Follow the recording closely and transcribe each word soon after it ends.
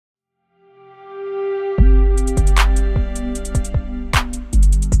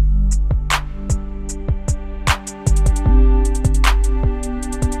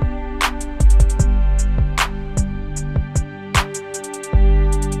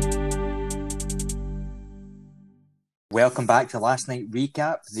welcome back to Last Night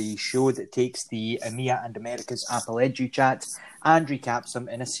Recap, the show that takes the EMEA and America's Apple Edu chat and recaps them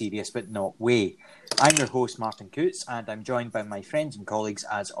in a serious but not way. I'm your host, Martin Coots, and I'm joined by my friends and colleagues,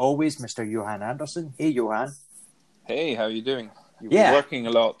 as always, Mr. Johan Anderson. Hey, Johan. Hey, how are you doing? You've been working a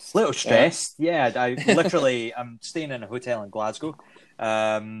lot. Little stressed, I'm staying in a hotel in Glasgow,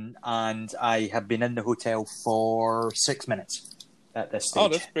 and I have been in the hotel for 6 minutes at this stage. Oh,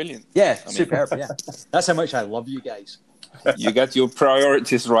 that's brilliant. Yeah, superb, yeah. That's how much I love you guys. You got your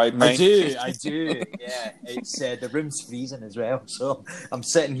priorities right, mate. I do. Yeah, it's the room's freezing as well, so I'm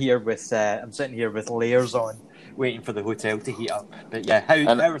sitting here with layers on, waiting for the hotel to heat up. But yeah, how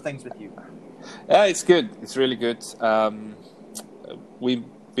are things with you? Yeah, it's good. It's really good. We've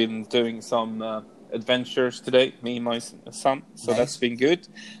been doing some adventures today, me and my son. So That's been good.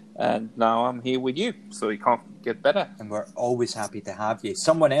 And now I'm here with you, so it can't get better. And we're always happy to have you.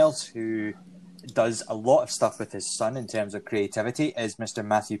 Someone else who does a lot of stuff with his son in terms of creativity is Mr.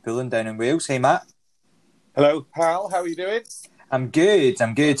 Matthew Pullen down in Wales. Hey, Matt. Hello, pal. How are you doing? I'm good.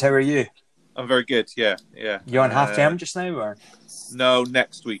 How are you? I'm very good, yeah. You're on half term just now, or? No,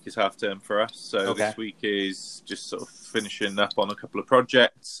 next week is half term for us. So okay. This week is just sort of finishing up on a couple of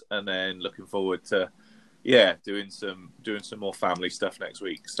projects and then looking forward to doing some more family stuff next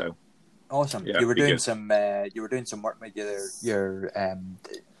week. So awesome. You were doing some work with your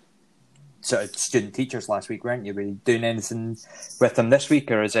sort of student teachers last week, weren't you? Were you doing anything with them this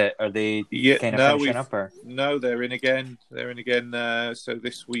week, or are they kind of finishing up? Or? No, they're in again. So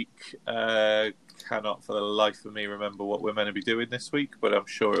this week, cannot for the life of me remember what we're meant to be doing this week, but I'm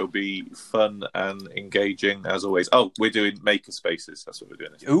sure it'll be fun and engaging as always. Oh, we're doing maker spaces. That's what we're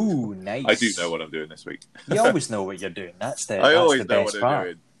doing this week. Ooh, nice. I do know what I'm doing this week. You always know what you're doing. I always know what I'm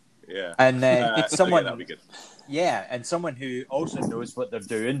doing. Yeah. And it's someone. That'll be good. Yeah, and someone who also knows what they're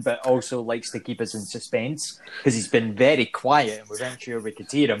doing, but also likes to keep us in suspense because he's been very quiet and we weren't sure we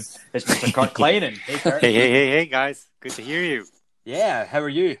could hear him. It's Mr. Kurt Kleinen. Hey, Kurt. Hey, guys. Good to hear you. Yeah, how are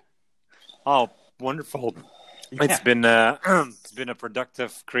you? Oh, wonderful. Yeah. It's been a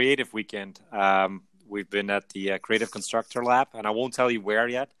productive, creative weekend. We've been at the Creative Constructor Lab, and I won't tell you where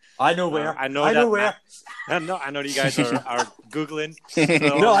yet. I know where. I know where. I know you guys are Googling. So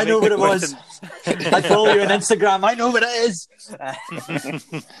no, I know what it was. I follow you on Instagram. I know what it is.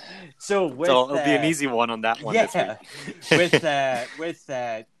 So it'll be an easy one on that one. Yeah. With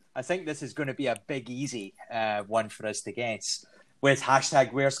I think this is going to be a big easy one for us to guess. With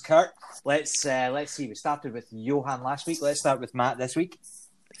hashtag Where's Kurt? Let's see. We started with Johan last week. Let's start with Matt this week.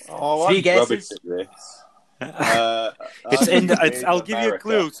 Oh, 3 guesses. I'll give you a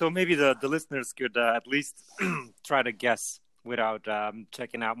clue, so maybe the listeners could at least try to guess without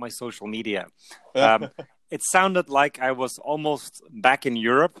checking out my social media. It sounded like I was almost back in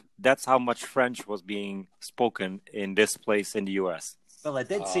Europe. That's how much French was being spoken in this place in the US. Well, I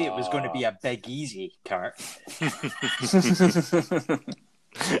did say it was going to be a big easy, Kurt.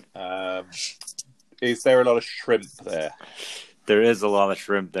 Is there a lot of shrimp there? There is a lot of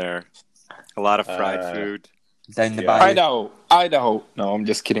shrimp there. A lot of fried food. Down the bayou. Idaho. No, I'm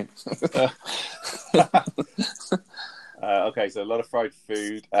just kidding. Okay, so a lot of fried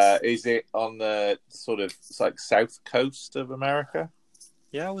food. Is it on the sort of like south coast of America?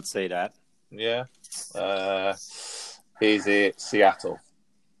 Yeah, I would say that. Yeah. Is it Seattle?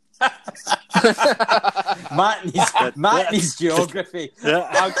 Matney's geography.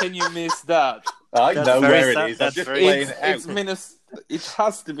 How can you miss that? I know where it is. I'm just playing it out. It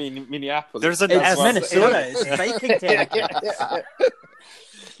has to be in Minneapolis. There's an S. Minnesota. It's Viking territory.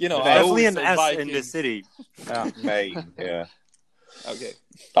 Definitely an S in the city. Maine, yeah. Okay.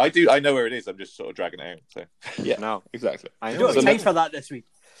 I know where it is. I'm just sort of dragging it out. So. Yeah, no, exactly. I don't have time for that this week.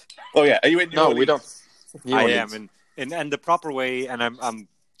 Oh yeah, are you in New Orleans? We don't. I am, and the proper way, and I'm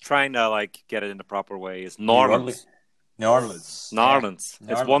trying to get it in the proper way is New Orleans. It's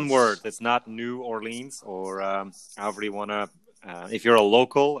one word. It's not New Orleans or however you want to. If you're a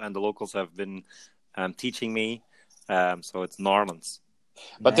local, and the locals have been teaching me, so it's New Orleans.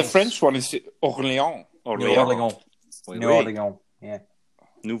 But the French one is Orléans. New Orleans. Yeah.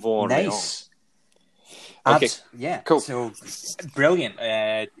 Nouveau Orléans. Nice. Okay. Yeah. Cool. So brilliant.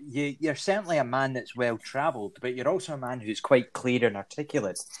 You're certainly a man that's well travelled, but you're also a man who's quite clear and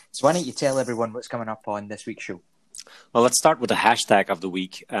articulate. So why don't you tell everyone what's coming up on this week's show? Well, let's start with the hashtag of the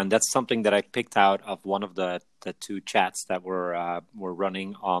week, and that's something that I picked out of one of the two chats that were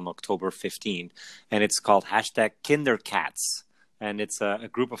running on October 15th, and it's called hashtag Kindercats, and it's a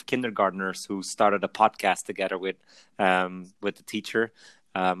group of kindergartners who started a podcast together with the teacher.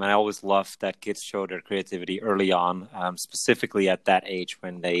 And I always love that kids show their creativity early on, specifically at that age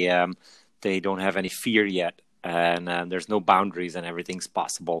when they don't have any fear yet and there's no boundaries and everything's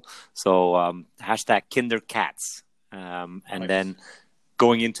possible. So hashtag KinderCats. And Nice. then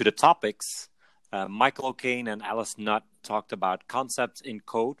going into the topics, Michael O'Kane and Alice Nutt talked about concepts in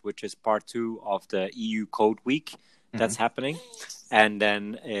code, which is part 2 of the EU Code Week that's happening. And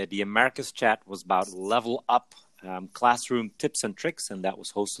then the Americas chat was about level up classroom tips and tricks, and that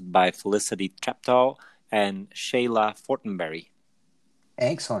was hosted by Felicity Treptow and Shayla Fortenberry.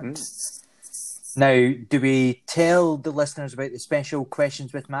 Excellent. Now, do we tell the listeners about the special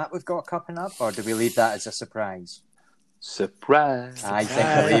questions with Matt we've got coming up, or do we leave that as a surprise? Surprise! I think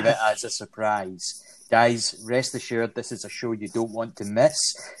we'll leave it as a surprise. Guys, rest assured, this is a show you don't want to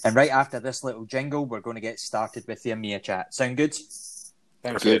miss. And right after this little jingle, we're going to get started with the EMEA chat. Sound good?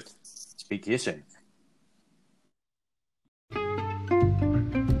 Thanks. Good. Speak to you soon.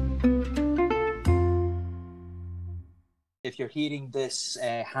 If you're hearing this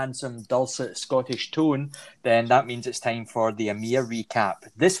handsome, dulcet Scottish tone, then that means it's time for the EMEA recap.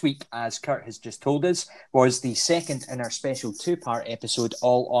 This week, as Kurt has just told us, was the second in our special 2-part episode,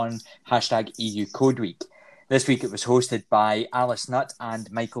 all on hashtag EU Code Week. This week it was hosted by Alice Nutt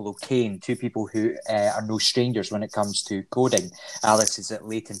and Michael O'Kane, 2 people who are no strangers when it comes to coding. Alice is at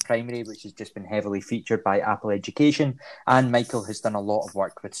Leighton Primary, which has just been heavily featured by Apple Education, and Michael has done a lot of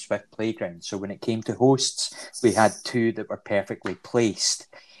work with Swift Playground. So when it came to hosts, we had 2 that were perfectly placed.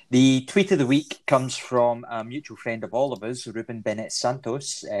 The tweet of the week comes from a mutual friend of all of us, Ruben Bennett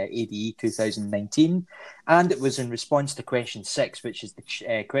Santos, ADE 2019, and it was in response to question 6, which is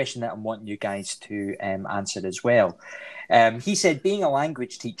the question that I'm wanting you guys to answer as well. He said, being a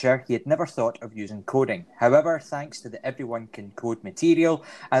language teacher, he had never thought of using coding. However, thanks to the Everyone Can Code material,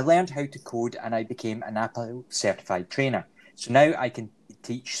 I learned how to code and I became an Apple certified trainer. So now I can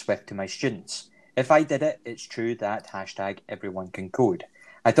teach Swift to my students. If I did it, it's true that hashtag Everyone Can Code.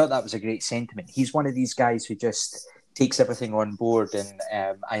 I thought that was a great sentiment. He's one of these guys who just takes everything on board, and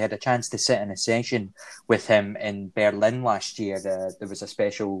I had a chance to sit in a session with him in Berlin last year. There was a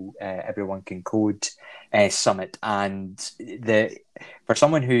special Everyone Can Code summit, and for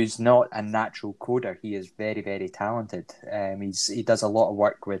someone who's not a natural coder, he is very, very talented. He does a lot of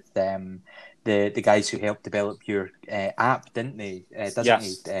work with the guys who helped develop your app, didn't they? Doesn't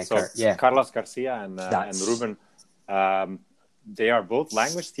he, Kurt? Yeah. Carlos Garcia and Ruben. They are both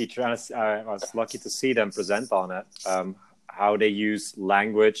language teachers, and I was lucky to see them present on it, how they use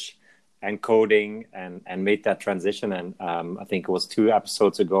language and coding and made that transition. And I think it was 2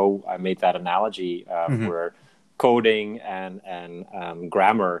 episodes ago, I made that analogy where coding and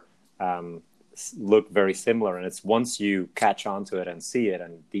grammar look very similar. And it's once you catch on to it and see it,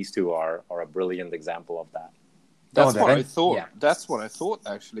 and these 2 are a brilliant example of that. That's what I thought. Yeah. That's what I thought,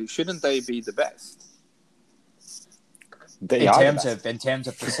 actually. Shouldn't they be the best? In terms of the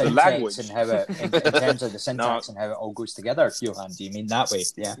syntax and how it, in terms of the syntax and how it all goes together, Johan, do you mean that way?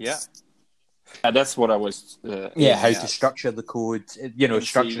 Yeah. And that's what I was. How to structure the code.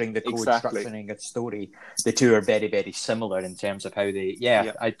 Structuring the code, exactly. Structuring a story. The 2 are very, very similar in terms of how they.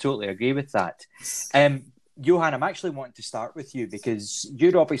 Yeah, I totally agree with that. Johan, I'm actually wanting to start with you because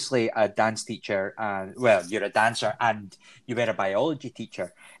you're obviously a dance teacher, you're a dancer and you were a biology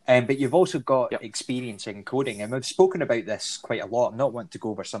teacher, but you've also got experience in coding, and we've spoken about this quite a lot. I'm not wanting to go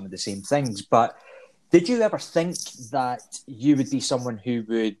over some of the same things, but did you ever think that you would be someone who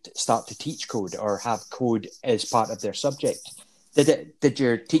would start to teach code or have code as part of their subject? Did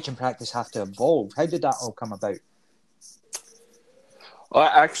your teaching practice have to evolve? How did that all come about? Well,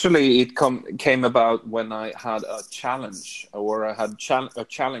 actually, it came about when I had a challenge, or I had a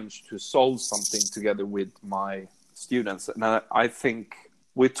challenge to solve something together with my students. And I think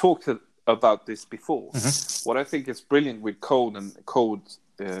we talked about this before. Mm-hmm. What I think is brilliant with code,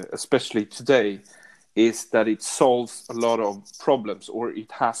 especially today, is that it solves a lot of problems, or it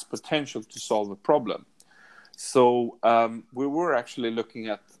has potential to solve a problem. So we were actually looking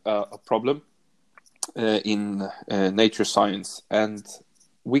at a problem in nature science, and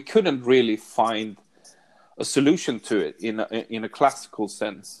we couldn't really find a solution to it in a classical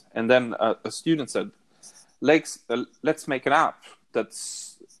sense. And then a student said, let's make an app that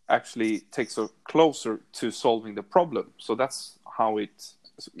actually takes us closer to solving the problem. So that's how it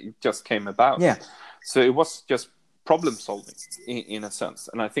just came about. Yeah. So it was just problem solving in a sense.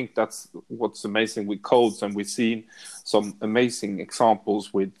 And I think that's what's amazing with codes. And we've seen some amazing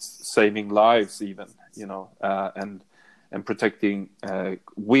examples with saving lives even, and protecting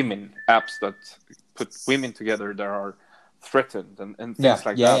women, apps that put women together that are threatened and things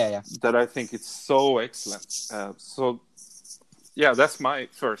like that. That I think it's so excellent. That's my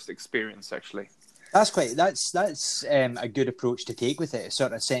first experience, actually. That's a good approach to take with it,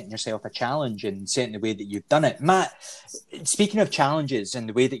 sort of setting yourself a challenge and setting the way that you've done it. Matt, speaking of challenges and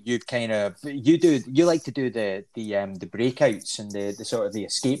the way that you've you like to do the breakouts and the sort of the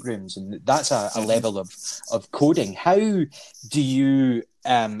escape rooms, and that's a level of coding. How do you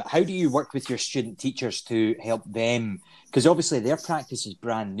work with your student teachers to help them? Because obviously their practice is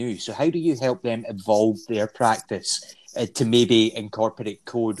brand new. So how do you help them evolve their practice to maybe incorporate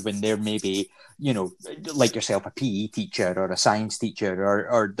code when they're maybe, like yourself, a PE teacher or a science teacher,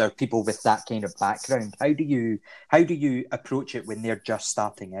 or they're people with that kind of background? How do you approach it when they're just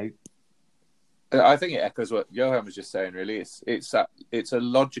starting out? I think it echoes what Johan was just saying. Really, it's a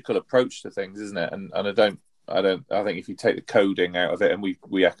logical approach to things, isn't it? And I think if you take the coding out of it, and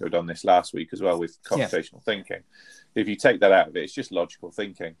we echoed on this last week as well with computational thinking. If you take that out of it, it's just logical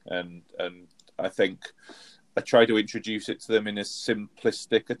thinking, and I think I try to introduce it to them in as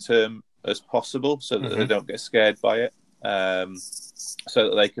simplistic a term as possible, so that they don't get scared by it, so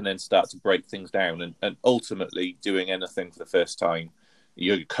that they can then start to break things down. And ultimately, doing anything for the first time,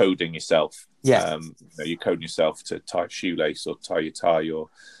 you're coding yourself. Yeah, you're coding yourself to tie a shoelace or tie your tie or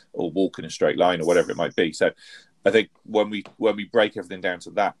walk in a straight line or whatever it might be. So I think when we break everything down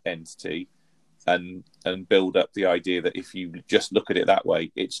to that entity and build up the idea that if you just look at it that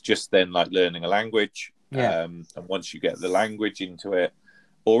way, it's just then like learning a language. And once you get the language into it,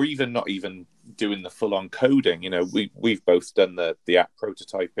 or even not even doing the full-on coding, we've both done the app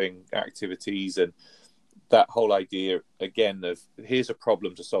prototyping activities, and that whole idea again of here's a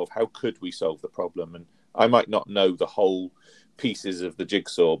problem to solve. How could we solve the problem? And I might not know the whole pieces of the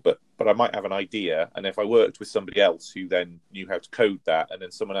jigsaw, but I might have an idea. And if I worked with somebody else who then knew how to code that, and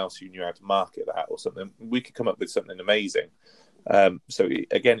then someone else who knew how to market that or something, we could come up with something amazing. So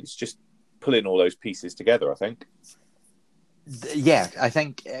again, it's just pulling all those pieces together, I think. Yeah, I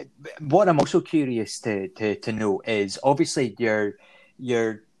think what I'm also curious to know is obviously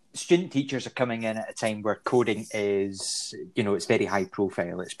your student teachers are coming in at a time where coding is, it's very high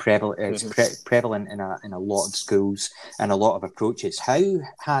profile. It's prevalent. It's prevalent in a lot of schools and a lot of approaches. How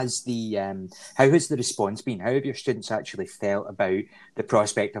has the response been? How have your students actually felt about the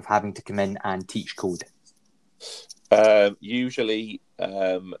prospect of having to come in and teach code? Usually,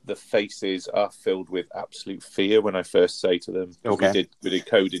 the faces are filled with absolute fear when I first say to them, okay, we did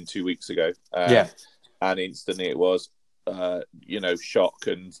coding 2 weeks ago. And instantly it was, shock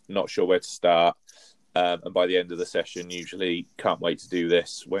and not sure where to start. And by the end of the session, usually can't wait to do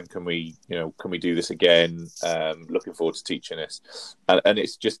this. When can we do this again? Looking forward to teaching this. And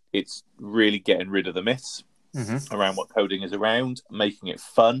it's really getting rid of the myths around what coding is around, making it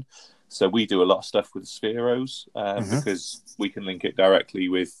fun. So we do a lot of stuff with Spheros because we can link it directly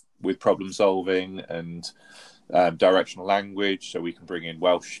with problem solving and directional language. So we can bring in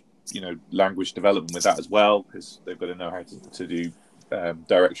Welsh, language development with that as well, because they've got to know how to do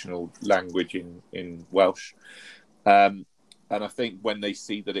directional language in Welsh. And I think when they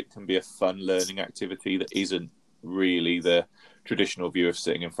see that it can be a fun learning activity that isn't really the traditional view of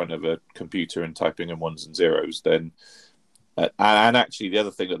sitting in front of a computer and typing in ones and zeros, then and actually the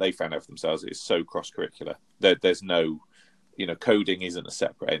other thing that they found out for themselves is so cross-curricular. There's no, coding isn't a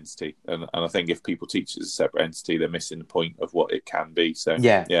separate entity, and I think if people teach it as a separate entity, they're missing the point of what it can be. So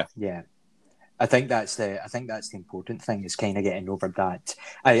yeah. I think that's the important thing, is kind of getting over that.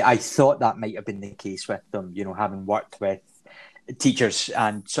 I thought that might have been the case with them, having worked with teachers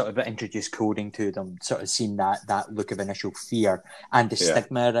and sort of introduced coding to them, sort of seen that look of initial fear and the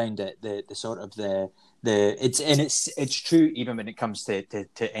stigma around it, the sort of it's true even when it comes to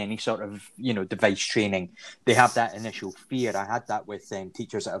any sort of device training. They have that initial fear. I had that with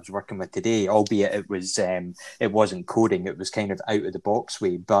teachers that I was working with today, albeit it wasn't coding, it was kind of out of the box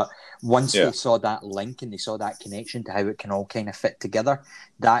way. But once they saw that link and they saw that connection to how it can all kind of fit together,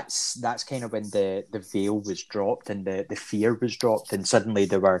 that's kind of when the veil was dropped and the fear was dropped, and suddenly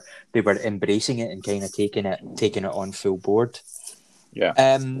they were embracing it and kind of taking it on full board.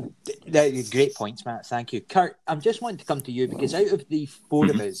 Yeah. Great points, Matt. Thank you. Kurt, I'm just wanting to come to you because out of the four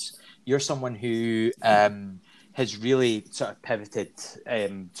of us, you're someone who has really sort of pivoted,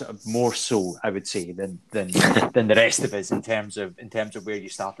 sort of more so, I would say, than the rest of us in terms of where you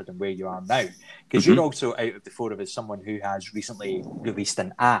started and where you are now. Because you're also, out of the four of us, someone who has recently released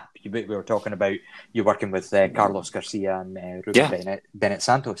an app. We were talking about you working with Carlos Garcia and Ruben Bennett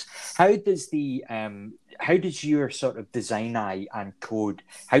Santos. How does your sort of design eye and code,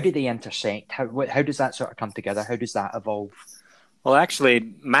 how do they intersect? How does that sort of come together? How does that evolve? Well,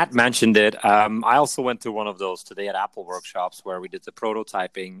 actually, Matt mentioned it. I also went to one of those today at Apple workshops where we did the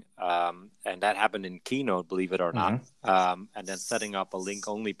prototyping, and that happened in Keynote, believe it or not. And then setting up a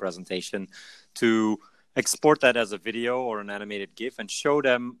link-only presentation to export that as a video or an animated GIF and show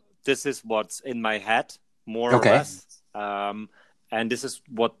them this is what's in my head, more or less. And this is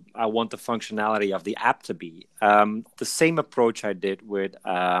what I want the functionality of the app to be. The same approach I did with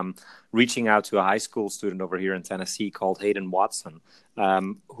reaching out to a high school student over here in Tennessee called Hayden Watson,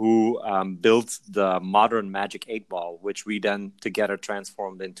 who built the modern Magic 8-Ball, which we then together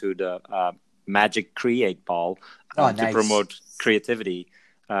transformed into the Magic Create Ball to promote creativity.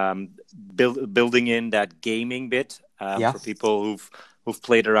 Building in that gaming bit for people who've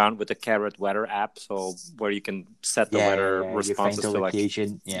played around with the Carrot Weather app, so where you can set the weather responses to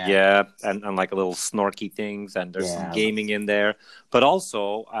location. And like a little snorky things, and there's some gaming in there. But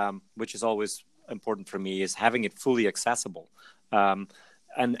also, which is always important for me, is having it fully accessible, and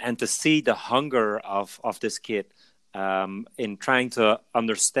to see the hunger of this kid in trying to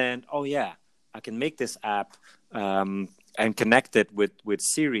understand. Oh yeah, I can make this app and connect it with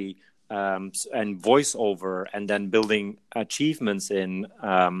Siri. And voiceover, and then building achievements in,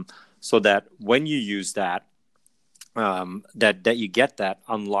 so that when you use that, that you get that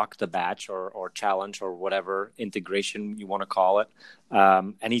unlock the badge or challenge or whatever integration you want to call it.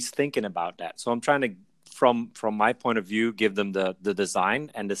 And he's thinking about that. So I'm trying to, from my point of view, give them the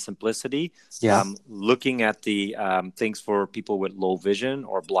design and the simplicity. Looking at the things for people with low vision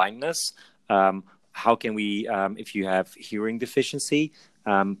or blindness. How can we, if you have hearing deficiency,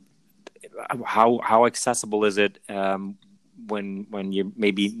 how accessible is it when you're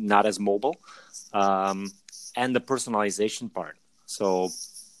maybe not as mobile, and the personalization part, so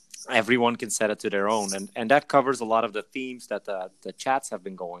everyone can set it to their own, and that covers a lot of the themes that the chats have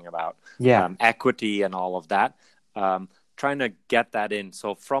been going about, equity and all of that, trying to get that in.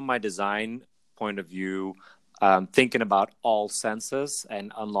 So from my design point of view, thinking about all senses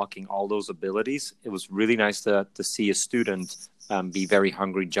and unlocking all those abilities, it was really nice to see a student be very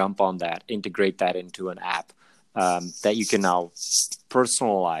hungry, jump on that, integrate that into an app that you can now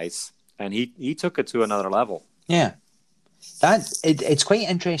personalize. And he took it to another level. Yeah. It's quite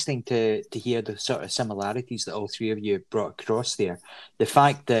interesting to hear the sort of similarities that all three of you brought across there. The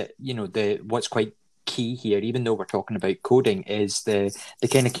fact that, what's quite key here, even though we're talking about coding, is the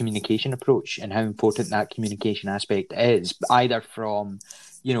kind of communication approach and how important that communication aspect is, either from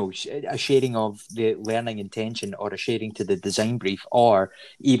a sharing of the learning intention or a sharing to the design brief, or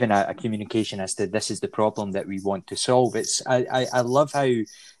even a communication as to this is the problem that we want to solve. I love how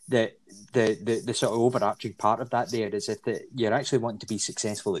the sort of overarching part of that there is if you're actually wanting to be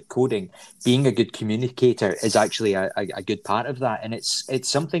successful at coding, being a good communicator is actually a good part of that. And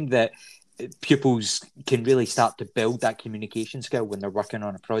it's something that pupils can really start to build that communication skill when they're working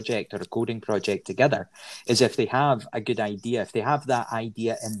on a project or a coding project together, is if they have a good idea, if they have that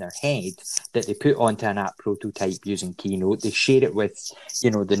idea in their head that they put onto an app prototype using Keynote, they share it with,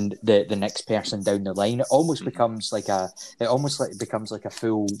 the next person down the line. It almost becomes like a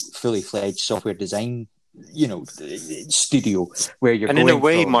fully fledged software design, studio where you're. And in a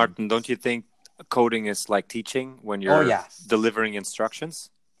way, Martin, don't you think coding is like teaching when you're delivering instructions?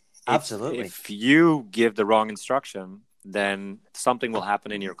 Absolutely. If you give the wrong instruction, then something will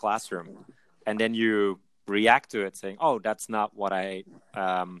happen in your classroom, and then you react to it saying, "Oh, that's not what I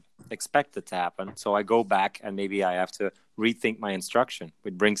expected to happen." So I go back and maybe I have to rethink my instruction,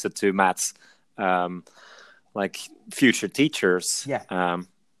 which brings it to Matt's like future teachers,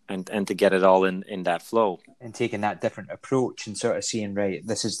 and to get it all in that flow and taking that different approach and sort of seeing, right,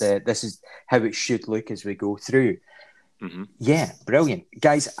 this is how it should look as we go through. Mm-hmm. Yeah, brilliant,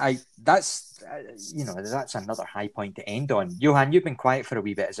 guys. That's another high point to end on. Johan, you've been quiet for a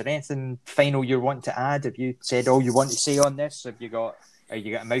wee bit. Is there anything final you want to add? Have you said all you want to say on this? Have you got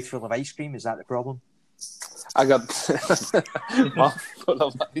a mouthful of ice cream? Is that the problem? I got mouthful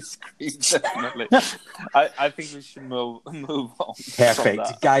of ice cream. Definitely. I think we should move on.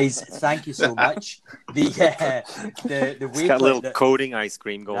 Perfect, guys. Thank you so much. The it's got a little coding ice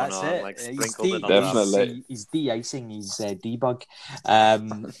cream going on, it. Like sprinkled in. Definitely, he's de-icing his debug.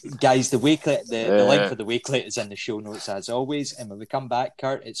 Guys, the Wakelet, the link for the Wakelet is in the show notes as always. And when we come back,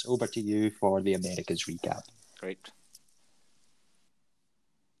 Kurt, it's over to you for the Americas recap. Great.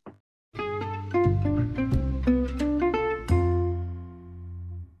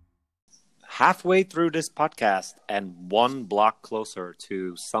 Halfway through this podcast and one block closer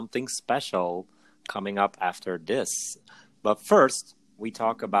to something special coming up after this. But first, we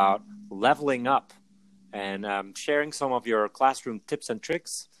talk about leveling up and sharing some of your classroom tips and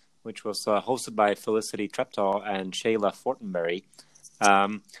tricks, which was hosted by Felicity Treptow and Shayla Fortenberry.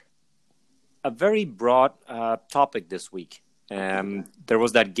 A very broad topic this week. There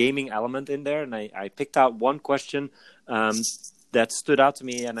was that gaming element in there, and I picked out one question. that stood out to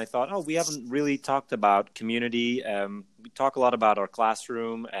me, and I thought, we haven't really talked about community. We talk a lot about our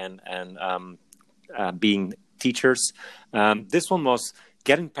classroom and being teachers. This one was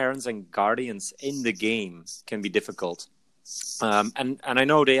getting parents and guardians in the game can be difficult. And I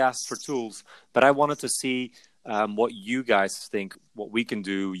know they asked for tools, but I wanted to see what you guys think, what we can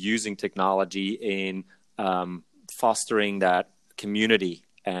do using technology in fostering that community.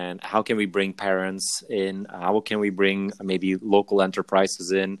 And how can we bring parents in? How can we bring maybe local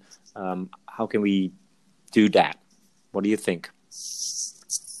enterprises in? How can we do that? What do you think?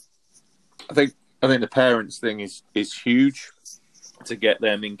 I think the parents thing is huge, to get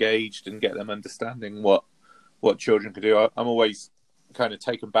them engaged and get them understanding what children can do. I'm always kind of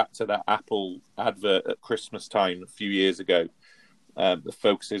taken back to that Apple advert at Christmas time a few years ago. The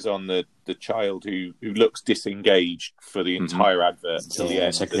focus is on the child who looks disengaged for the entire advert until the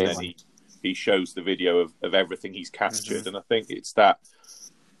end, and then he shows the video of everything he's captured. And I think it's that,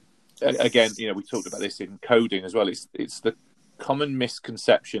 again, we talked about this in coding as well. It's the common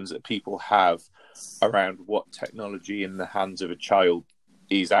misconceptions that people have around what technology in the hands of a child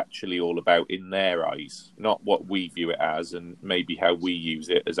is actually all about in their eyes, not what we view it as and maybe how we use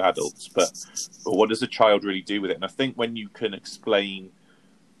it as adults, but what does a child really do with it? And I think when you can explain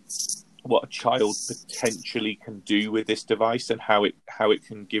what a child potentially can do with this device and how it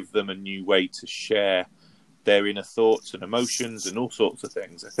can give them a new way to share their inner thoughts and emotions and all sorts of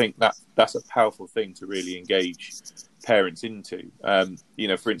things, I think that's a powerful thing to really engage parents into.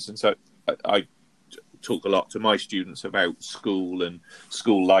 For instance, I talk a lot to my students about school and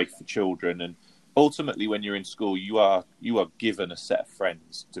school life for children, and ultimately when you're in school you are given a set of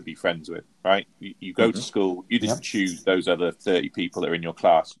friends to be friends with, right? You go to school, you didn't choose those other 30 people that are in your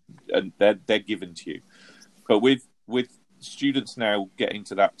class, and they're given to you. But with students now getting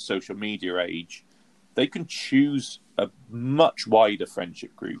to that social media age, they can choose a much wider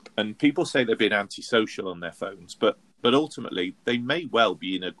friendship group, and people say they've been antisocial on their phones, but ultimately, they may well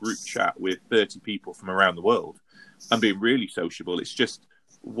be in a group chat with 30 people from around the world and being really sociable. It's just,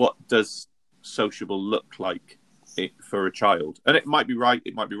 what does sociable look like for a child? And it might be right,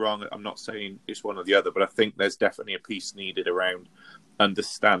 it might be wrong. I'm not saying it's one or the other, but I think there's definitely a piece needed around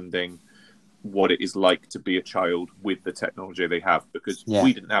understanding what it is like to be a child with the technology they have, because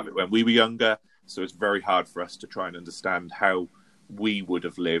we didn't have it when we were younger. So it's very hard for us to try and understand how we would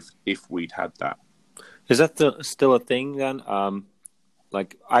have lived if we'd had that. Is that still a thing then?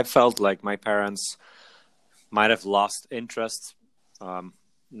 I felt like my parents might have lost interest,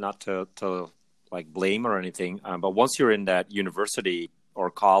 not to blame or anything, but once you're in that university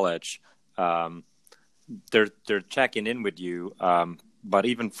or college, they're checking in with you. But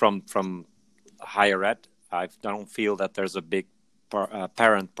even from higher ed, I don't feel that there's a big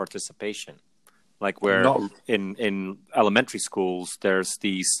parent participation. Like where in elementary schools, there's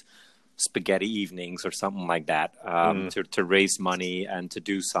these spaghetti evenings or something like that, to raise money and to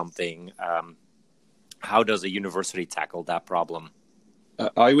do something. How does a university tackle that problem?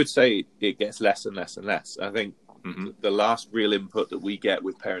 I would say it gets less and less and less. I think the last real input that we get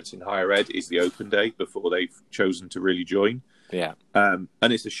with parents in higher ed is the open day before they've chosen to really join. Yeah. And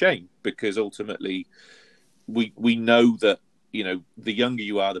it's a shame, because ultimately we know that, the younger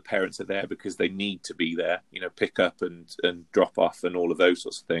you are, the parents are there because they need to be there, pick up and drop off and all of those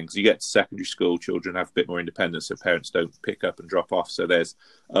sorts of things. You get to secondary school, children have a bit more independence, so parents don't pick up and drop off. So there's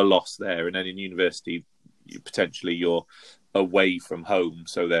a loss there. And then in university, potentially you're away from home,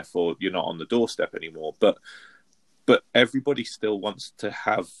 so therefore you're not on the doorstep anymore. But everybody still wants to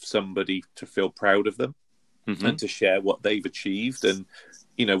have somebody to feel proud of them and to share what they've achieved. And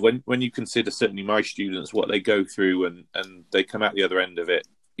when you consider, certainly my students, what they go through and they come out the other end of it,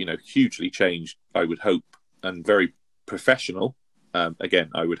 hugely changed, I would hope, and very professional, again,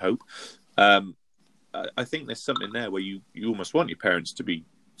 I would hope. I think there's something there where you almost want your parents to be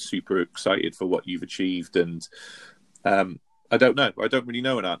super excited for what you've achieved. And I don't know. I don't really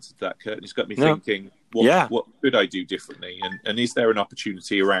know an answer to that, Kurt. It's got me thinking, what could I do differently? And is there an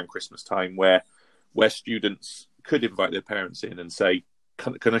opportunity around Christmas time where students could invite their parents in and say,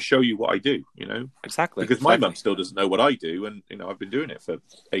 can I show you what I do? Exactly. Because my mum still doesn't know what I do, and I've been doing it for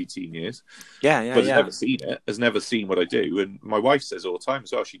 18 years. But has never seen it. Has never seen what I do. And my wife says all the time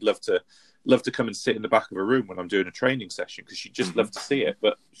as well, she'd love to come and sit in the back of a room when I'm doing a training session, because she'd just love to see it.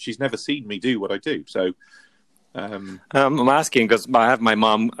 But she's never seen me do what I do. So I'm asking because I have my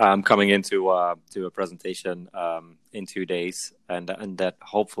mom coming into to a presentation in 2 days, and that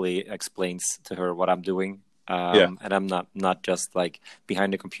hopefully explains to her what I'm doing. And I'm not just like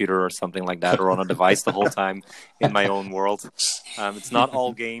behind a computer or something like that, or on a device the whole time in my own world. It's not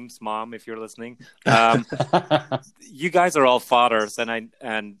all games, Mom, if you're listening. You guys are all fathers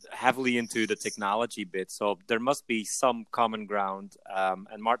and heavily into the technology bit, so there must be some common ground.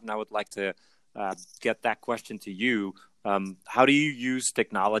 And Martin, I would like to get that question to you. How do you use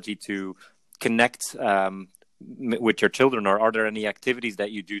technology to connect with your children, or are there any activities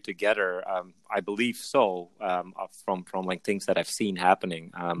that you do together? I believe so, from like things that I've seen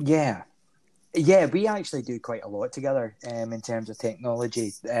happening. Yeah, we actually do quite a lot together in terms of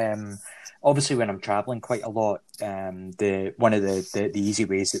technology. Obviously, when I'm traveling quite a lot, one of the easy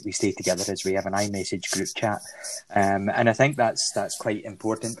ways that we stay together is we have an iMessage group chat, and I think that's quite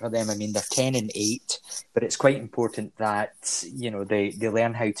important for them. I mean, they're 10 and 8, but it's quite important that they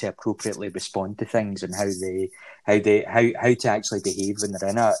learn how to appropriately respond to things and how to actually behave when they're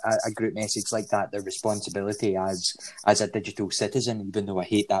in a group message like that. Their responsibility as a digital citizen, even though I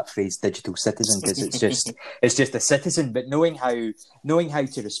hate that phrase digital citizen, because it's just a citizen, but knowing how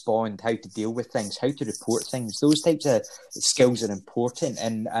to respond, how to deal with things, how to report things, those types of skills are important.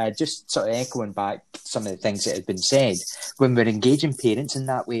 And just sort of echoing back some of the things that have been said, when we're engaging parents in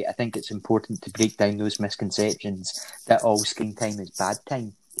that way, I think it's important to break down those misconceptions that all screen time is bad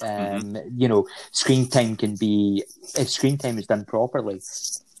time. Screen time can be, if screen time is done properly,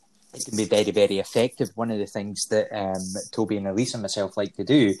 it can be very, very effective. One of the things that Toby and Elise and myself like to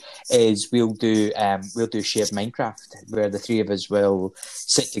do is we'll do shared Minecraft, where the three of us will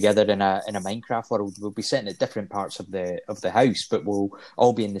sit together in a Minecraft world. We'll be sitting at different parts of the house, but we'll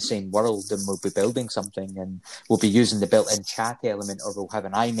all be in the same world, and we'll be building something, and we'll be using the built-in chat element, or we'll have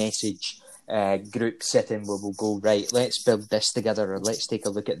an iMessage group sitting where we'll go, right, let's build this together, or let's take a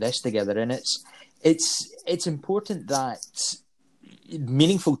look at this together. And it's important that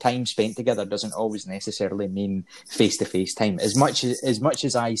meaningful time spent together doesn't always necessarily mean face-to-face time. As much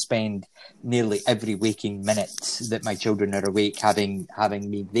as I spend nearly every waking minute that my children are awake having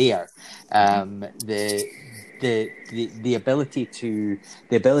me there, the ability to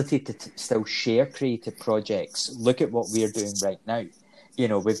still share creative projects. Look at what we're doing right now.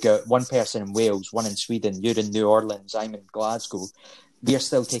 We've got one person in Wales, one in Sweden, you're in New Orleans, I'm in Glasgow. We are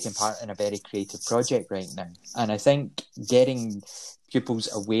still taking part in a very creative project right now. And I think getting pupils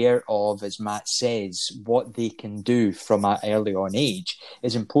aware of, as Matt says, what they can do from an early on age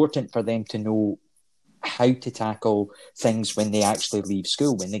is important for them to know how to tackle things when they actually leave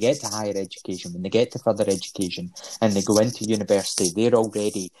school, when they get to higher education, when they get to further education, and they go into university. They're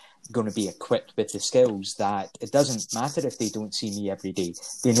already going to be equipped with the skills that it doesn't matter if they don't see me every day.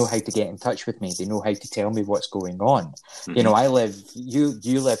 They know how to get in touch with me. They know how to tell me what's going on. Mm-hmm.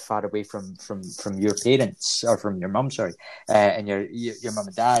 You live far away from your parents, or from your mum, sorry, and your mum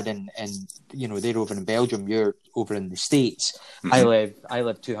and dad, and they're over in Belgium, you're over in the States. Mm-hmm. I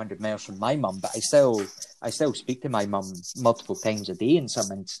live 200 miles from my mum, but I still speak to my mum multiple times a day in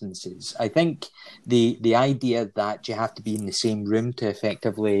some instances. I think the idea that you have to be in the same room to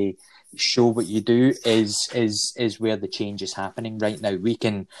effectively show what you do is where the change is happening right now. We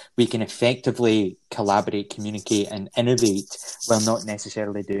can effectively collaborate, communicate, and innovate while not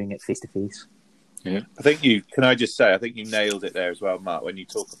necessarily doing it face to face. Yeah, I think you nailed it there as well, Matt, when you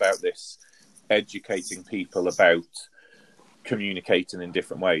talk about this, educating people about communicating in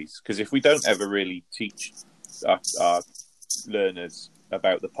different ways. Because if we don't ever really teach our learners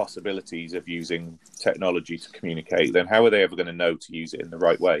about the possibilities of using technology to communicate, then how are they ever going to know to use it in the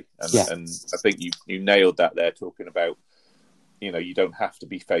right way? And I think you nailed that there, talking about, you don't have to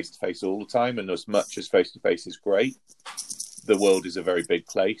be face-to-face all the time. And as much as face-to-face is great, the world is a very big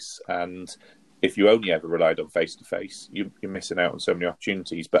place. And if you only ever relied on face-to-face, you're missing out on so many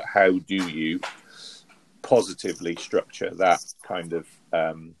opportunities. But how do you positively structure that kind of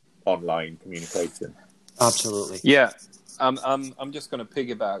online communication? Absolutely. Yeah. I'm just going to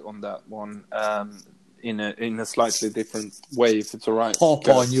piggyback on that one in a slightly different way, if it's all right. Hop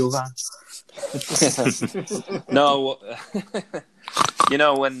on, Johan. No,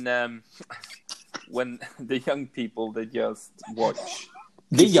 when the young people, they just watch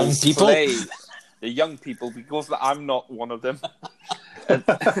the young people play. The young people, because I'm not one of them,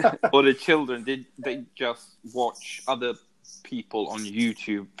 or the children, they just watch other people on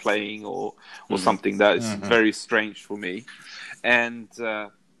YouTube playing or something that is very strange for me. And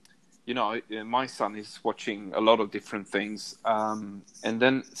my son is watching a lot of different things, and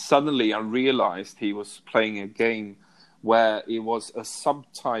then suddenly I realized he was playing a game where it was a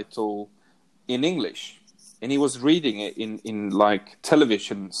subtitle in English, and he was reading it in like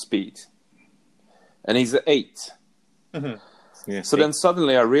television speed, and he's 8. Yeah, So then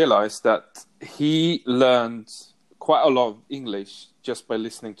suddenly I realized that he learned quite a lot of English just by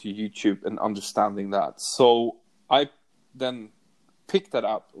listening to YouTube and understanding that. So I then picked that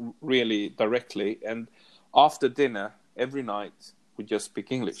up really directly, and after dinner every night we just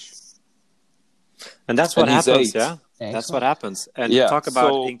speak English. and that's what And he's happens. 8. Yeah, that's Excellent. what happens. And Yeah, talk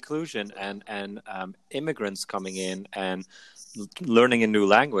about so- inclusion and immigrants coming in and learning a new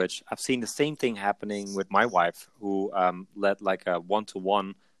language. I've seen the same thing happening with my wife, who led like a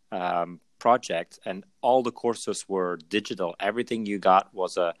one-to-one project, and all the courses were digital. Everything you got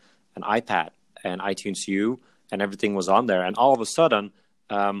was an iPad and iTunes U, and everything was on there. And all of a sudden,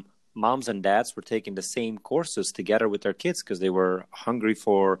 moms and dads were taking the same courses together with their kids because they were hungry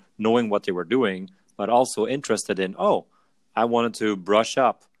for knowing what they were doing, but also interested in, I wanted to brush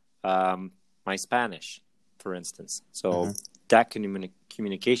up my Spanish, for instance. So that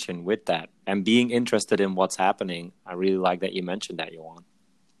communication with that and being interested in what's happening, I really like that you mentioned that, Johan.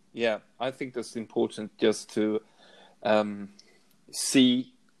 Yeah, I think that's important, just to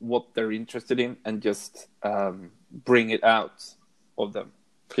see what they're interested in and just bring it out of them.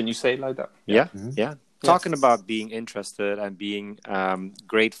 Can you say it like that? Yeah. Talking about being interested and being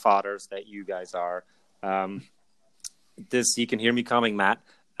great fathers that you guys are. This, you can hear me coming, Matt.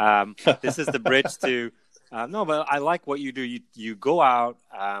 This is the bridge to... no, but I like what you do. You go out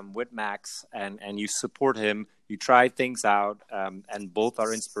with Max and you support him. You try things out, and both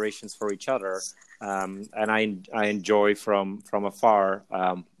are inspirations for each other. And I enjoy from afar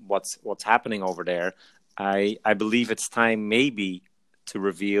what's happening over there. I believe it's time maybe to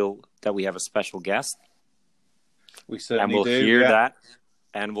reveal that we have a special guest. We certainly and we'll do. hear Yeah. that,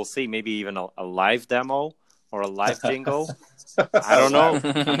 and we'll see maybe even a live demo or a live jingle. I don't know.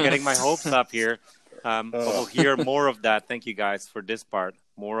 I'm getting my hopes up here. But we'll hear more of that. Thank you guys for this part.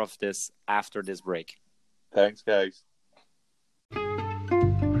 More of this after this break. Thanks, guys.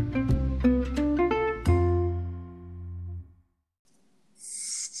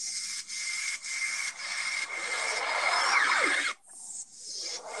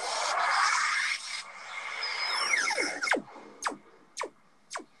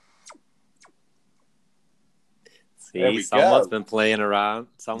 There See, we someone's go. been playing around.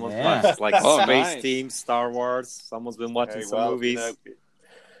 Someone's Yeah. watched like Oh, Space nice. Team, Star Wars. Someone's been watching some movies.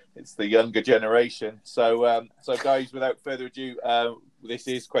 It's the younger generation. So, guys, without further ado, this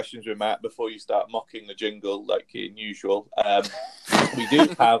is Questions with Matt. Before you start mocking the jingle like usual,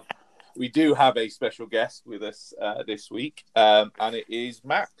 we do have a special guest with us this week, and it is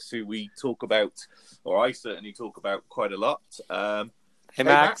Max, who we talk about, or I certainly talk about quite a lot. Hey,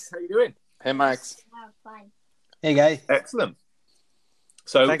 Max. how you doing? Hey, Max. Oh, fine. Hey, guy. Excellent.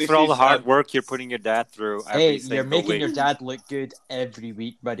 So Thanks this for all the is, hard work you're putting your dad through. Hey, every single you're making week. your dad look good every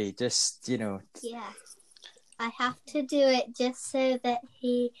week, buddy. Just, Yeah. I have to do it just so that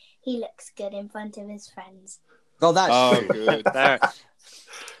he looks good in front of his friends. Well, that's Oh, true. good. There.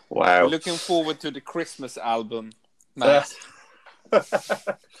 Wow. We're looking forward to the Christmas album, Max.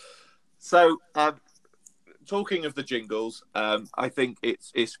 So, talking of the jingles, I think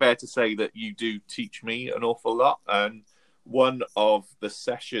it's fair to say that you do teach me an awful lot. And one of the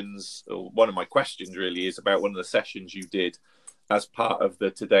sessions, or one of my questions really, is about one of the sessions you did as part of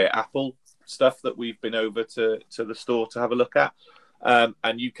the Today at Apple stuff that we've been over to the store to have a look at.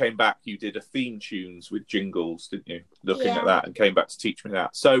 And you came back, you did a theme tunes with jingles, didn't you? Looking at that, and came back to teach me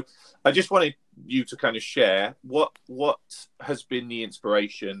that. So I just wanted you to kind of share what has been the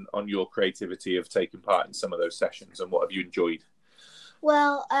inspiration on your creativity of taking part in some of those sessions, and what have you enjoyed?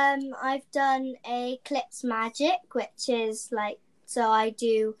 Well, I've done a Clips Magic, which is so I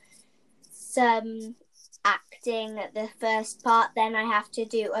do some acting at the first part, then I have to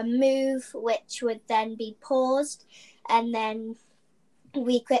do a move, which would then be paused, and then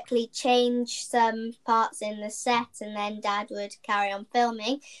we quickly change some parts in the set, and then Dad would carry on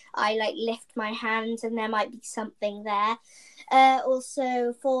filming. I lift my hand and there might be something there.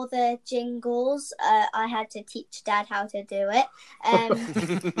 Also for the jingles, I had to teach Dad how to do it.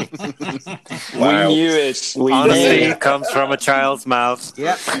 Wow. We knew it. We Honestly, knew it comes from a child's mouth.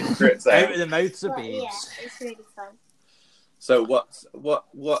 Yep. Secrets Out out. of the mouths of But yeah, babes. it's really fun. So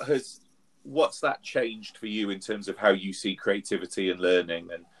what's that changed for you in terms of how you see creativity and learning?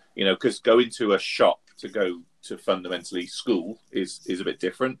 And because going to a shop to go to fundamentally school is a bit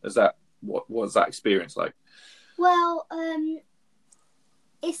different. What was that experience like? Well,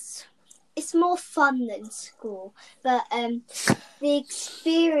 it's more fun than school, but the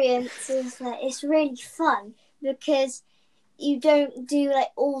experience is it's really fun because you don't do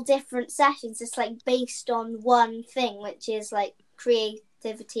all different sessions. It's based on one thing, which is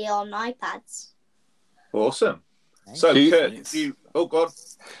creativity on iPads. Awesome. So, Do you- Kurt, Nice. oh, God.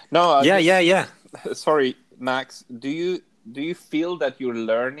 No, Yeah. Sorry, Max. Do you feel that you're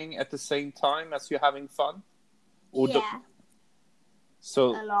learning at the same time as you're having fun? Or do- Yeah,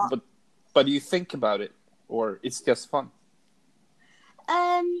 so, a lot. but do you think about it, or it's just fun?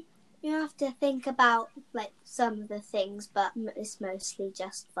 You have to think about like some of the things, but it's mostly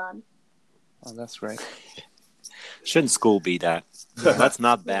just fun. Oh, that's great. Shouldn't school be that? Let's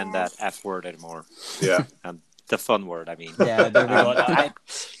not ban Yeah. that F word anymore. Yeah. The fun word, I mean. Yeah, there we go.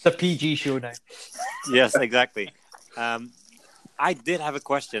 The PG show now. Yes, exactly. I did have a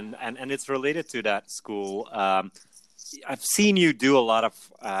question, and it's related to that school. I've seen you do a lot of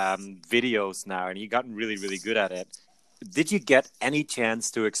videos now, and you've gotten really, really good at it. Did you get any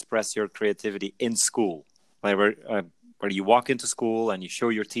chance to express your creativity in school? Like where you walk into school and you show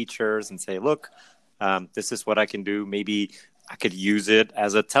your teachers and say, look, this is what I can do. Maybe I could use it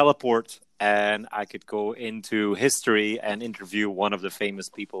as a teleport and I could go into history and interview one of the famous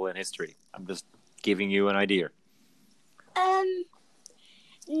people in history. I'm just giving you an idea.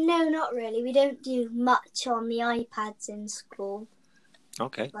 No, not really. We don't do much on the iPads in school,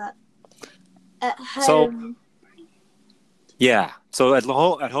 Okay. but at So- home, Yeah. So at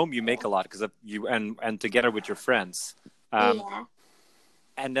home you make a lot because you and together with your friends. yeah.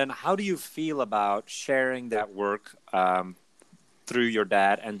 And then how do you feel about sharing that work through your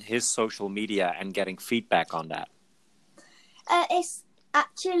dad and his social media and getting feedback on that? It's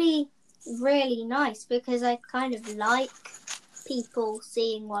actually really nice because I kind of like people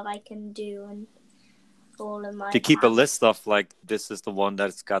seeing what I can do and all of my. Do you keep a list of like, this is the one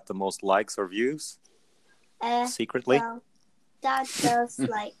that's got the most likes or views secretly? Well, Dad does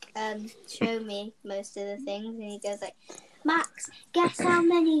like show me most of the things, and he goes like, "Max, guess how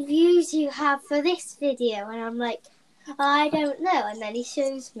many views you have for this video?" And I'm like, "I don't know." And then he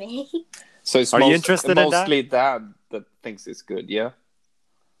shows me. So it's Are you interested in that? mostly Dad that thinks it's good, yeah?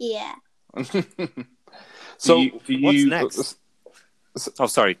 Yeah. So Do you- What's next? Oh,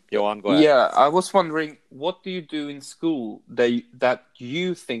 sorry, Johan, go ahead. Yeah, I was wondering, what do you do in school that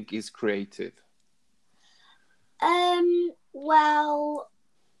you think is creative? Well,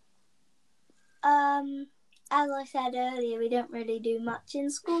 as I said earlier, we don't really do much in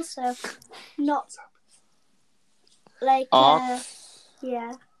school, so not like Art?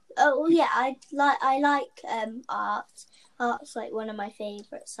 yeah. Oh yeah, I like art. Art's like one of my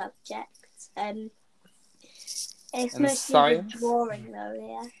favourite subjects. It's And mostly science? the drawing though,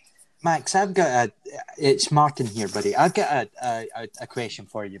 yeah. Max, it's Martin here, buddy. I've got a question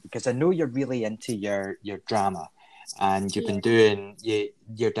for you because I know you're really into your drama, and you've been doing.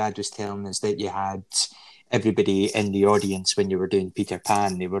 Your dad was telling us that you had everybody in the audience when you were doing Peter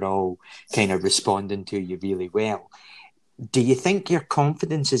Pan. They were all kind of responding to you really well. Do you think your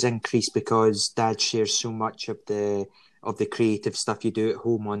confidence is increased because Dad shares so much of the creative stuff you do at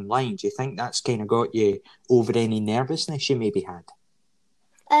home online? Do you think that's kind of got you over any nervousness you maybe had?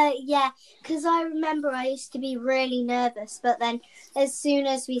 Yeah, because I remember I used to be really nervous, but then as soon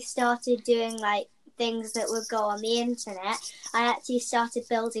as we started doing like things that would go on the internet, I actually started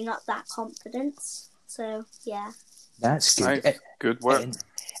building up that confidence. So yeah. That's good. Nice. Good work.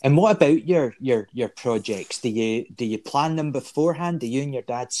 And what about your projects? Do you plan them beforehand? Do you and your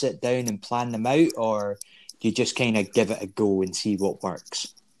dad sit down and plan them out, or do you just kind of give it a go and see what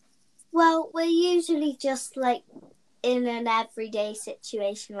works? Well, we're usually just like in an everyday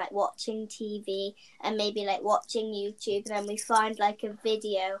situation, like watching TV and maybe like watching YouTube, and then we find like a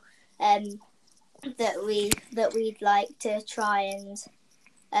video that we'd like to try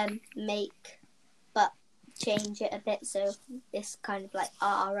and make, but change it a bit so it's kind of like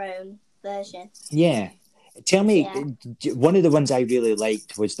our own version. Yeah. Tell me, Yeah. one of the ones I really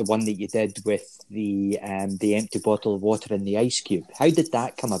liked was the one that you did with the empty bottle of water and the ice cube. How did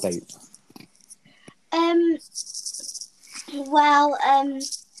that come about? Well,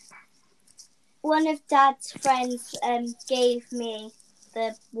 one of Dad's friends gave me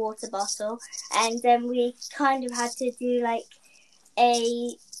the water bottle, and then we kind of had to do like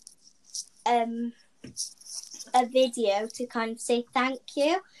a video to kind of say thank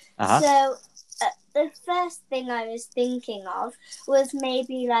you. Uh-huh. So the first thing I was thinking of was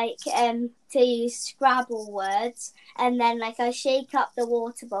maybe like to use Scrabble words, and then like I shake up the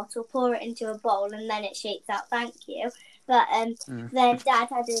water bottle, pour it into a bowl, and then it shakes out thank you. But then Dad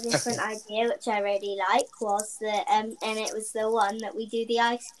had a different idea, which I really like, was that and it was the one that we do the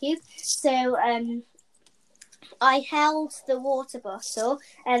ice cube. So I held the water bottle,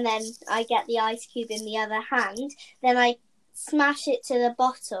 and then I get the ice cube in the other hand. Then I smash it to the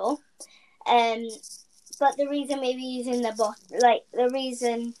bottle. But the reason maybe using the bottle, like the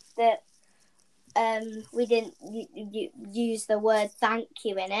reason that we didn't use the word thank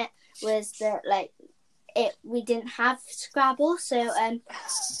you in it was that we didn't have Scrabble, so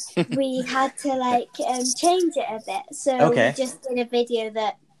we had to change it a bit. So we just did a video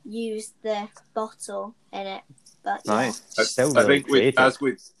that used the bottle in it. But Nice. Still I really think creative.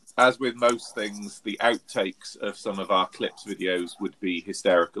 as with most things, the outtakes of some of our clips videos would be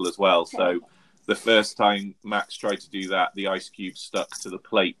hysterical as well. So the first time Max tried to do that, the ice cube stuck to the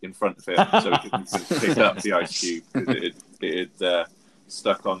plate in front of him, so he couldn't even pick up the ice cube because it had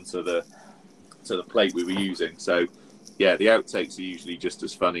stuck onto the plate we were using. So yeah, the outtakes are usually just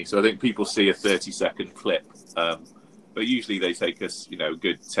as funny. So I think people see a 30-second clip, but usually they take us, a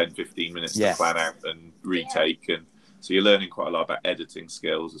good 10-15 minutes to plan out and retake, and so you're learning quite a lot about editing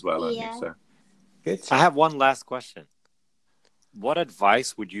skills as well, aren't you? So Good. I have one last question. What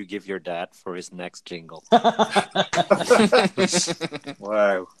advice would you give your dad for his next jingle?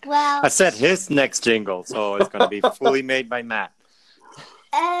 Wow. Well, I said his next jingle, so it's going to be fully made by Matt.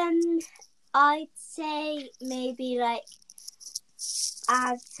 I'd say maybe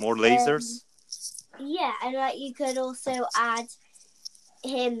add More lasers? Yeah, and you could also add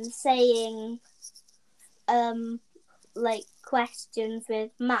him saying questions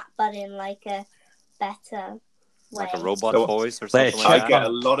with Matt, but in a better way. Like a robot So, voice or something I like get that? a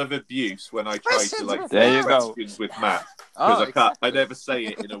lot of abuse when I try to There you go. questions with Matt, Oh, because I never say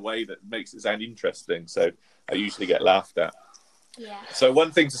it in a way that makes it sound interesting, so I usually get laughed at. Yeah. So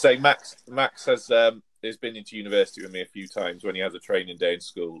one thing to say, Max has been into university with me a few times when he has a training day in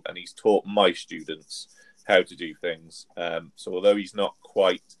school, and he's taught my students how to do things. So although he's not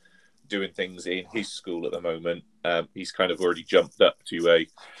quite doing things in his school at the moment, he's kind of already jumped up to a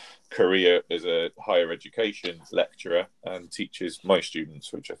career as a higher education lecturer and teaches my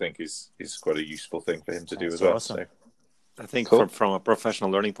students, which I think is quite a useful thing for him to do as well. awesome. So I think Cool. from a professional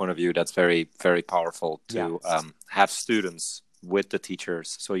learning point of view, that's very, very powerful to have students with the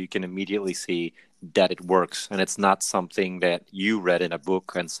teachers so you can immediately see that it works. And it's not something that you read in a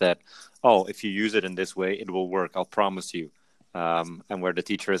book and said, oh, if you use it in this way, it will work. I'll promise you. And where the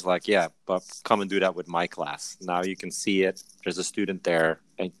teacher is like, yeah, but come and do that with my class. Now you can see it. There's a student there,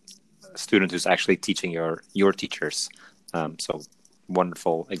 a student who's actually teaching your teachers. So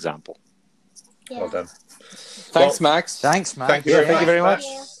wonderful example. well done. Thanks, Max. Thanks, Matt. Thank you very much.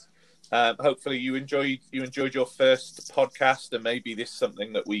 Thank you. Hopefully you enjoyed your first podcast, and maybe this is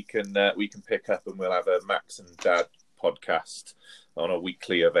something that we can pick up, and we'll have a Max and Dad podcast on a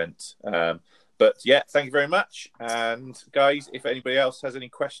weekly event. But yeah, thank you very much. And guys, if anybody else has any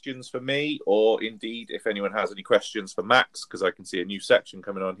questions for me, or indeed if anyone has any questions for Max, because I can see a new section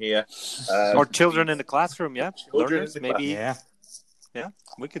coming on here, Or children in the classroom, yeah. Children Learners, in the maybe. Yeah. Yeah,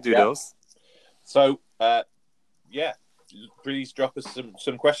 we could do those. So please drop us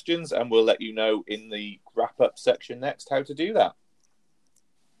some questions, and we'll let you know in the wrap-up section next how to do that.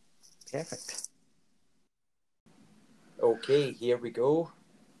 Perfect. Okay, here we go.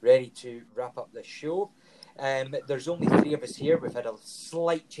 Ready to wrap up the show. There's only 3 of us here. We've had a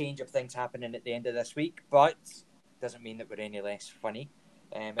slight change of things happening at the end of this week, but doesn't mean that we're any less funny.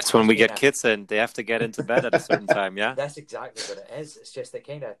 That's when we get kids in. They have to get into bed at a certain time, yeah? That's exactly what it is. It's just it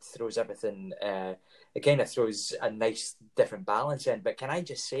kind of throws everything. It kind of throws a nice different balance in. But can I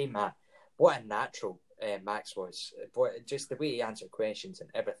just say, Matt, what a natural Max was. Just the way he answered questions and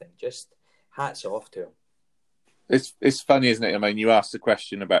everything. Just hats off to him. It's funny, isn't it? I mean, you asked the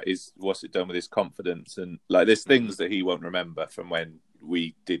question about what's it done with his confidence, and there's things that he won't remember from when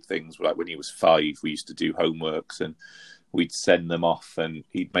we did things like when he was 5. We used to do homeworks and we'd send them off, and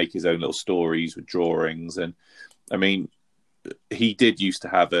he'd make his own little stories with drawings. And I mean, he did used to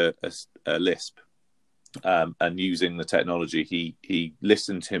have a lisp, and using the technology, he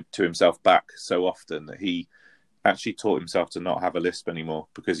listened to himself back so often that he actually taught himself to not have a lisp anymore,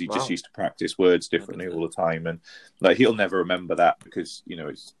 because he just used to practice words differently all the time. And he'll never remember that because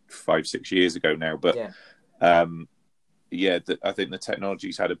it's 5-6 years ago now. But I think the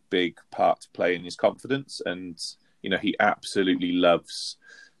technology's had a big part to play in his confidence, and he absolutely loves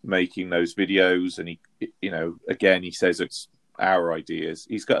making those videos. And he says it's our ideas.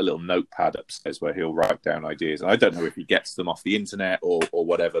 He's got a little notepad upstairs where he'll write down ideas, and I don't know if he gets them off the internet or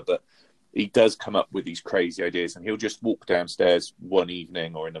whatever, but he does come up with these crazy ideas, and he'll just walk downstairs one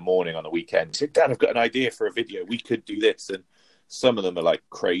evening or in the morning on the weekend and say, "Dad, I've got an idea for a video. We could do this." And some of them are like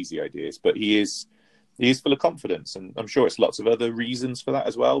crazy ideas, but he is full of confidence, and I'm sure it's lots of other reasons for that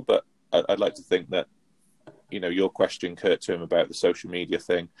as well. But I'd like to think that, your question, Kurt, to him about the social media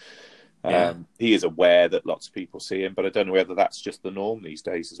thing, he is aware that lots of people see him, but I don't know whether that's just the norm these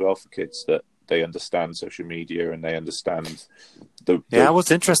days as well for kids, that they understand social media and they understand I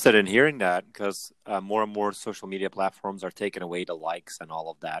was interested in hearing that because more and more social media platforms are taking away the likes and all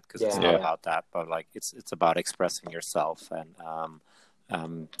of that because it's not about that, but like it's about expressing yourself and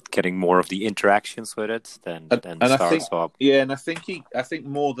getting more of the interactions with it than stars. And I think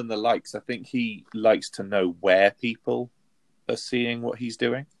more than the likes, I think he likes to know where people are seeing what he's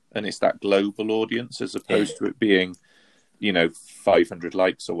doing, and it's that global audience as opposed to it being, 500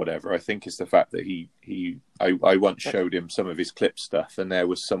 likes or whatever. I think it's the fact that I once showed him some of his clip stuff, and there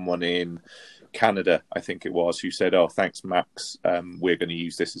was someone in Canada, I think it was, who said, "Oh, thanks, Max. We're going to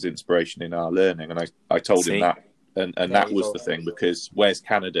use this as inspiration in our learning." And I told him that, and that was the thing, because where's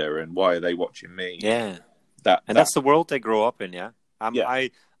Canada and why are they watching me? Yeah, that's the world they grow up in. Yeah,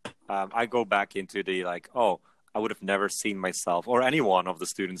 I go back into the I would have never seen myself or any one of the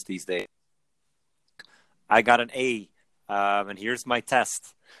students these days. I got an A. And here's my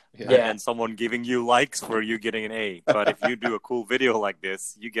test. And someone giving you likes for you getting an A. But if you do a cool video like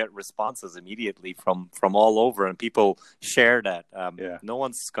this, you get responses immediately from all over, and people share that. No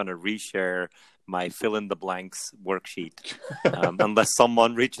one's going to reshare my fill in the blanks worksheet unless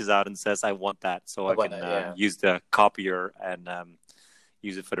someone reaches out and says, I want that, so I can use the copier and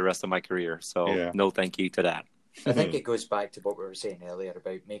use it for the rest of my career. So no thank you to that. I think it goes back to what we were saying earlier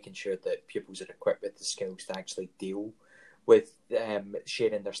about making sure that pupils are equipped with the skills to actually deal with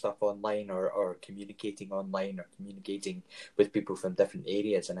sharing their stuff online or communicating online or communicating with people from different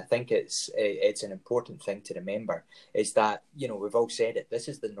areas. And I think it's an important thing to remember is that, we've all said it, this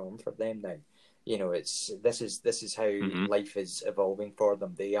is the norm for them now. This is how life is evolving for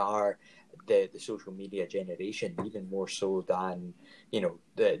them. They are the social media generation, even more so than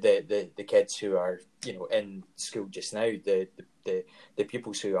the kids who are in school just now. The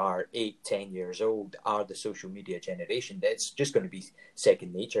pupils who are 8-10 years old are the social media generation. It's just going to be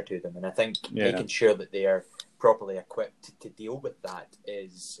second nature to them, and I think making sure that they are properly equipped to deal with that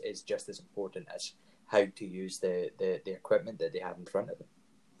is just as important as how to use the equipment that they have in front of them.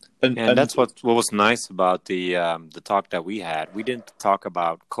 And that's what was nice about the talk that we had. We didn't talk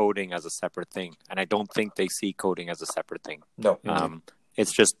about coding as a separate thing, and I don't think they see coding as a separate thing. No,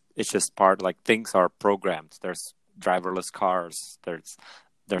 it's just part, like, things are programmed. There's driverless cars.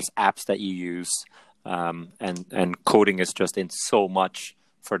 There's apps that you use, and coding is just in so much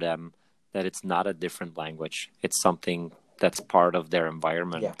for them that it's not a different language. It's something that's part of their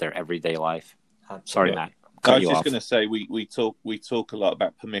environment, their everyday life. Absolutely. Sorry, Matt. I was just going to say we talk a lot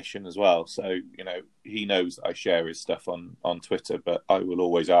about permission as well. So he knows that I share his stuff on Twitter, but I will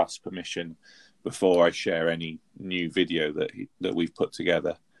always ask permission before I share any new video that we've put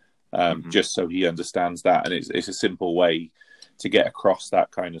together, just so he understands that. And it's a simple way to get across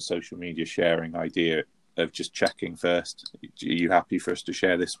that kind of social media sharing idea of just checking first. Are you happy for us to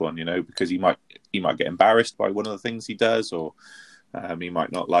share this one? Because he might get embarrassed by one of the things he does, or he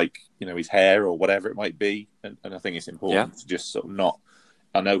might not like, his hair or whatever it might be. And I think it's important to just sort of not,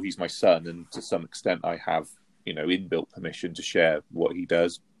 I know he's my son, and to some extent I have, inbuilt permission to share what he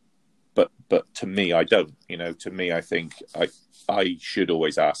does. But to me, I don't, to me, I think I should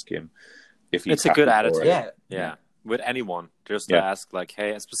always ask him if he's It's a good attitude. Yeah. With anyone, just to ask, like,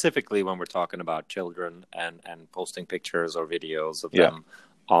 hey, specifically when we're talking about children and posting pictures or videos of them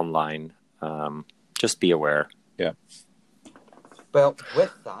online, just be aware. Yeah. Well,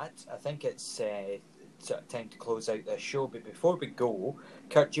 with that, I think it's sort of time to close out the show. But before we go,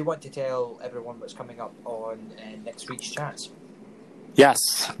 Kurt, do you want to tell everyone what's coming up on next week's chats? Yes,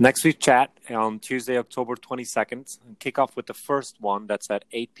 next week's chat on Tuesday, October 22nd. Kick off with the first one. That's at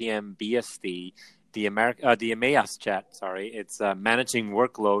 8 p.m. BST. The EMEAS chat. Sorry, it's managing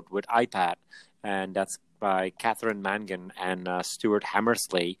workload with iPad, and that's by Catherine Mangan and Stuart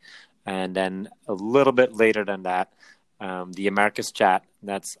Hammersley. And then a little bit later than that, the Americas chat,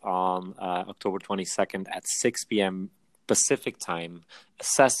 that's on October 22nd at 6 p.m. Pacific time,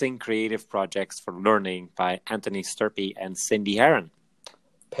 assessing creative projects for learning by Anthony Sturpey and Cindy Heron.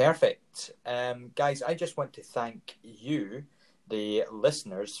 Perfect. Guys, I just want to thank you, the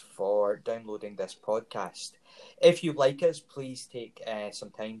listeners, for downloading this podcast. If you like us, please take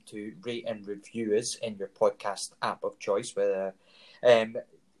some time to rate and review us in your podcast app of choice, whether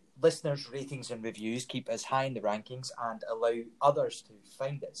listeners' ratings and reviews keep us high in the rankings and allow others to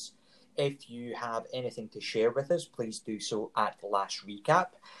find us. If you have anything to share with us, please do so at Last Recap.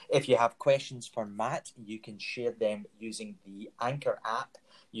 If you have questions for Matt, you can share them using the Anchor app.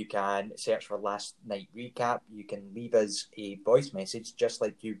 You can search for Last Night Recap. You can leave us a voice message just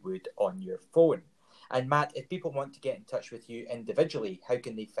like you would on your phone. And Matt, if people want to get in touch with you individually, how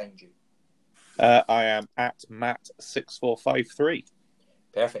can they find you? I am at Matt6453.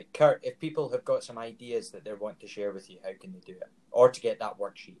 Perfect. Kurt, if people have got some ideas that they want to share with you, how can they do it? Or to get that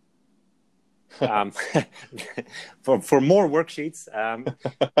worksheet? For more worksheets,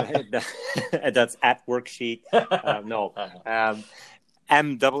 that's at worksheet.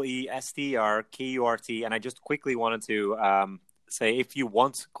 MEESTRKURT. And I just quickly wanted to say, if you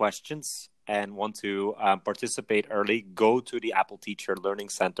want questions and want to participate early, go to the Apple Teacher Learning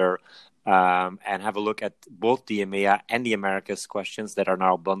Center and have a look at both the EMEA and the Americas questions that are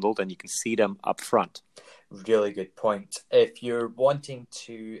now bundled, and you can see them up front. Really good point. If you're wanting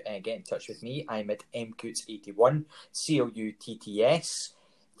to get in touch with me, I'm at mcoots81, COUTTS.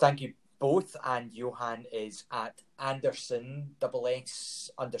 Thank you both, and Johan is at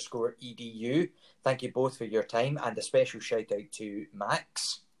Anderson_edu. Thank you both for your time, and a special shout out to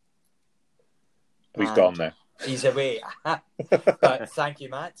Max. He's gone now. He's away. But thank you,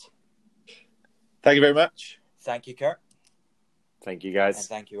 Matt. Thank you very much. Thank you, Kurt. Thank you, guys. And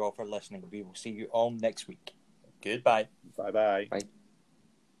thank you all for listening. We will see you all next week. Goodbye. Bye-bye.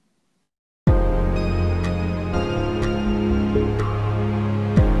 Bye.